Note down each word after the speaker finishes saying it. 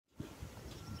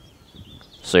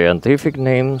Scientific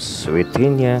name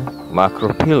Swietenia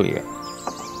Macrophylia,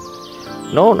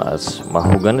 known as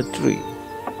mahogany tree.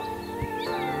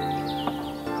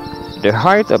 The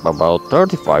height of about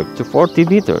 35 to 40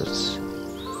 meters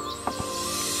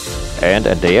and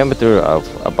a diameter of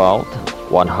about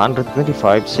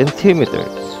 125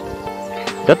 centimeters.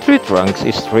 The tree trunk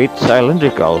is straight,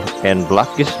 cylindrical, and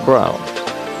blackish brown.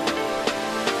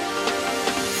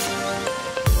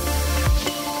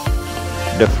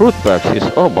 The fruit box is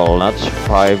oval, nuts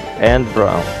 5 and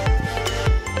brown.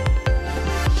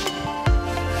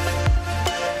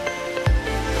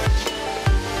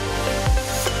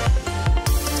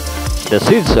 The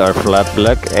seeds are flat,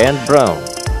 black and brown.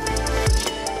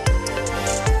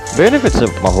 Benefits of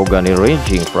mahogany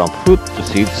ranging from fruit to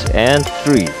seeds and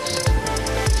trees.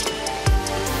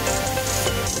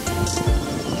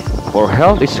 For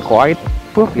health is quite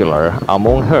popular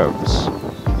among herbs.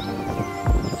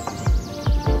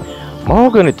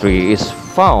 Mahogany tree is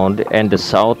found in the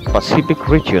South Pacific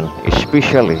region,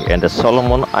 especially in the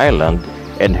Solomon Island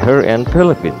and here in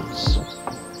Philippines.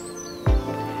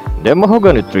 The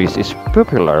mahogany tree is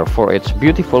popular for its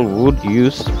beautiful wood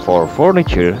used for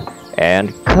furniture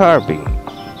and carving.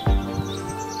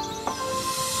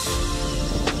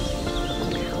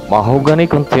 Mahogany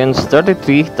contains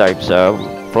 33 types of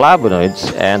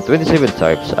flavonoids and 27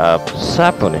 types of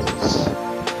saponins,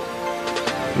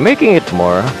 making it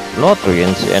more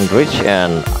nutrients-enriched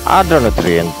and other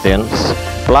nutrient-dense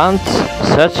plants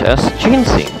such as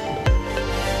ginseng.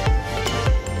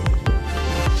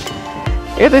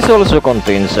 It is also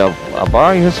contains of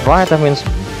various vitamins,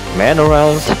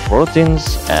 minerals,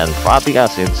 proteins, and fatty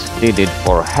acids needed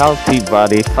for healthy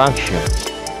body function.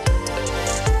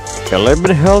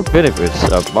 11 health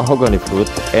benefits of mahogany fruit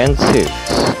and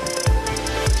seeds.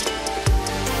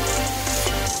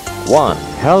 1.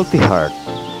 Healthy heart.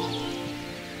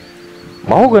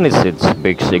 Mahogany seeds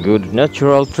makes a good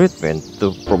natural treatment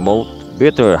to promote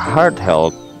better heart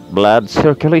health, blood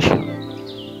circulation.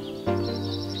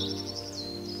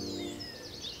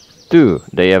 2.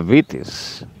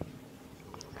 Diabetes.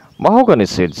 Mahogany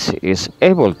seeds is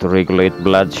able to regulate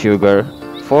blood sugar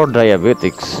for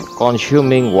diabetics,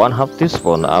 consuming 1/2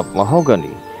 teaspoon of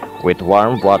mahogany with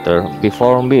warm water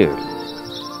before meal.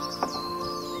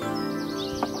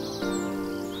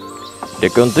 The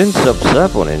contents of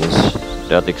saponins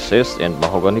that exist in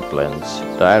mahogany plants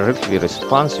directly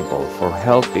responsible for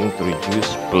helping to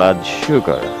reduce blood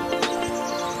sugar.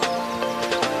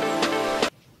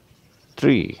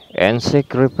 3.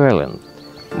 Insect repellent.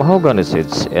 Mahogany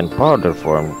seeds in powder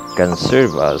form can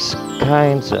serve as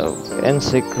kinds of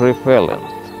insect repellent.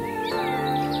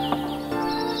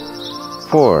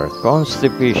 4.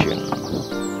 Constipation.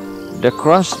 The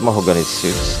crushed mahogany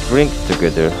seeds drink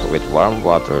together with warm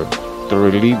water to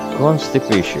relieve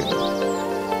constipation.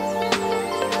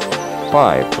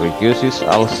 5. Reduces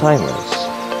Alzheimer's.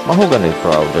 Mahogany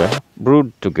powder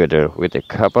brewed together with a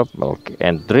cup of milk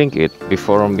and drink it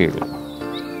before a meal.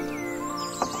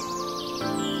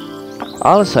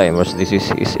 Alzheimer's disease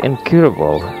is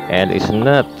incurable and is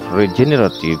not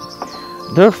regenerative.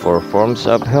 Therefore, forms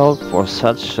of help for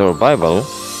such survival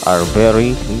are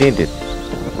very needed.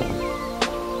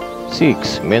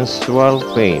 6. Menstrual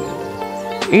pain.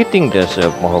 Eating dash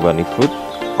of mahogany fruit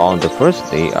on the first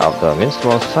day of the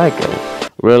menstrual cycle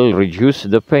will reduce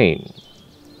the pain.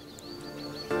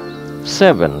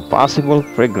 7. Possible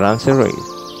pregnancy rate.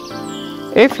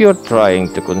 If you're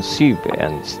trying to conceive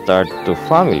and start a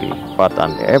family but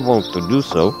unable to do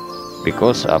so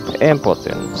because of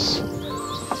impotence,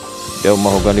 the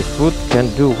mahogany fruit can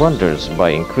do wonders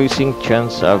by increasing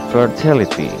chance of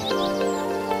fertility.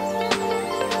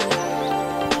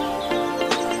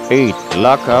 8.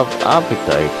 Lack of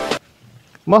appetite.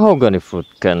 Mahogany fruit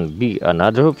can be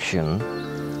another option,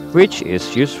 which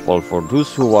is useful for those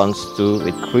who want to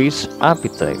increase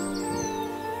appetite.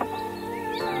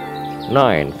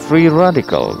 9. Free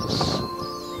radicals.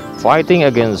 Fighting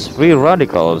against free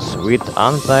radicals with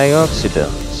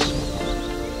antioxidants.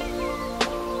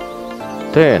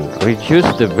 10. Reduce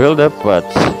the buildup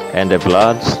fats in the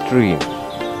bloodstream.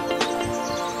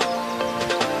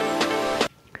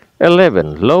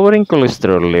 11. Lowering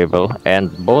cholesterol level and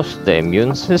boost the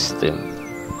immune system.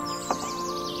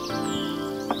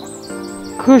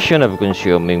 Caution of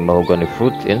consuming mahogany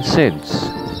fruit in seeds.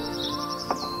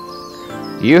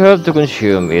 You have to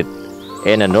consume it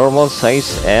in a normal size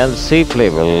and safe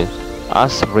level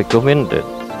as recommended.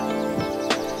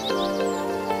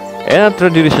 In a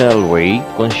traditional way,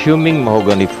 consuming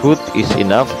mahogany fruit is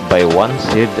enough by 1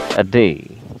 seed a day,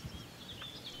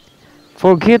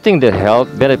 for getting the health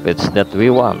benefits that we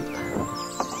want.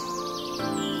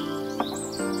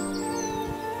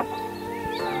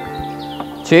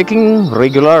 Taking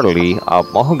regularly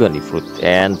of mahogany fruit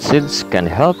and seeds can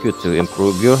help you to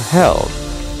improve your health.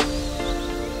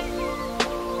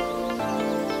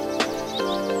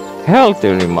 Healthy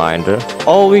reminder,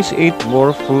 always eat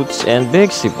more fruits and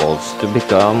vegetables to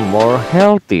become more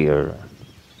healthier.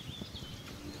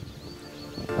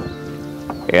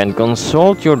 And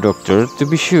consult your doctor to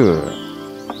be sure.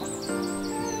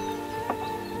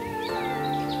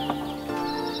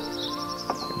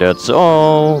 That's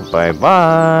all. Bye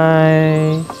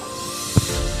bye.